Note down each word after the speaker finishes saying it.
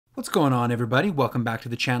What's going on, everybody? Welcome back to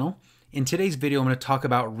the channel. In today's video, I'm going to talk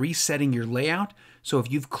about resetting your layout. So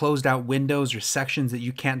if you've closed out windows or sections that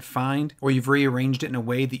you can't find, or you've rearranged it in a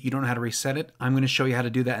way that you don't know how to reset it, I'm going to show you how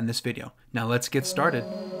to do that in this video. Now let's get started.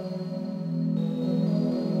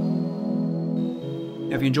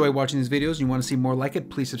 Now, if you enjoy watching these videos and you want to see more like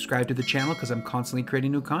it, please subscribe to the channel because I'm constantly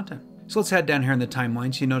creating new content. So let's head down here in the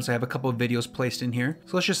timeline. So you notice I have a couple of videos placed in here.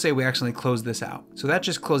 So let's just say we accidentally closed this out. So that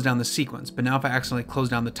just closed down the sequence. But now if I accidentally close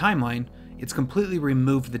down the timeline, it's completely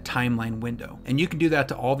removed the timeline window. And you can do that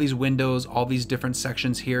to all these windows, all these different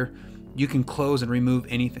sections here. You can close and remove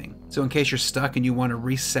anything. So in case you're stuck and you want to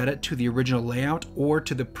reset it to the original layout or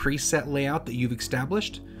to the preset layout that you've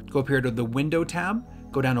established, go up here to the Window tab,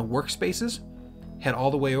 go down to Workspaces, head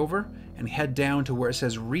all the way over and head down to where it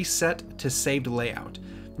says Reset to Saved Layout.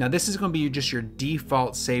 Now this is going to be just your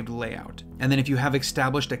default saved layout. And then if you have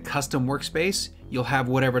established a custom workspace, you'll have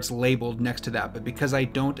whatever it's labeled next to that. But because I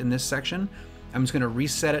don't in this section, I'm just going to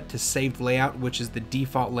reset it to saved layout, which is the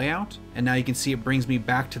default layout. And now you can see it brings me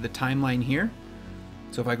back to the timeline here.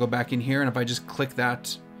 So if I go back in here and if I just click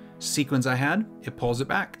that sequence I had, it pulls it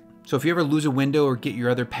back. So if you ever lose a window or get your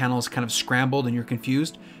other panels kind of scrambled and you're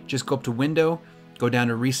confused, just go up to Window, go down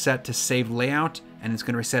to Reset to Saved Layout, and it's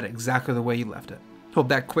going to reset it exactly the way you left it. Hope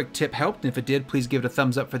that quick tip helped, and if it did, please give it a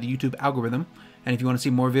thumbs up for the YouTube algorithm. And if you want to see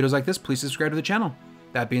more videos like this, please subscribe to the channel.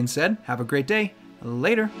 That being said, have a great day.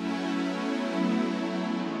 Later.